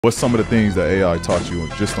What's some of the things that AI taught you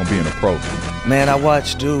just on being a pro? Man, I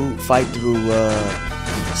watched dude fight through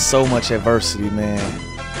so much adversity, man.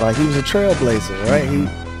 Like, he was a trailblazer, right?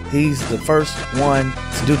 He's the first one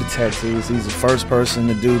to do the tattoos. He's the first person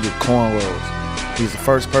to do the cornrows. He's the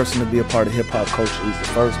first person to be a part of hip-hop culture. He's the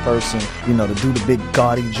first person, you know, to do the big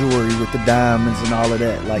gaudy jewelry with the diamonds and all of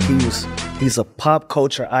that. Like, he's a pop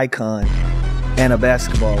culture icon and a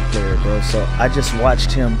basketball player, bro. So I just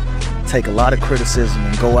watched him take a lot of criticism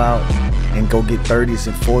and go out and go get 30s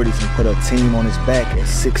and 40s and put a team on his back at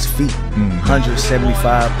 6 feet,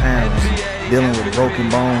 175 pounds, dealing with broken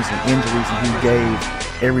bones and injuries, and he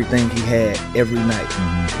gave everything he had every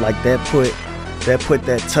night. Like, that put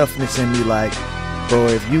that toughness in me. Like, bro,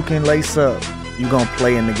 if you can lace up, you gonna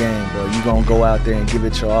play in the game, bro. You gonna go out there and give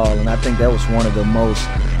it your all. And I think that was one of the most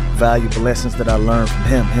valuable lessons that I learned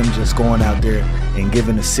from him just going out there and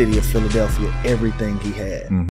giving the city of Philadelphia everything he had.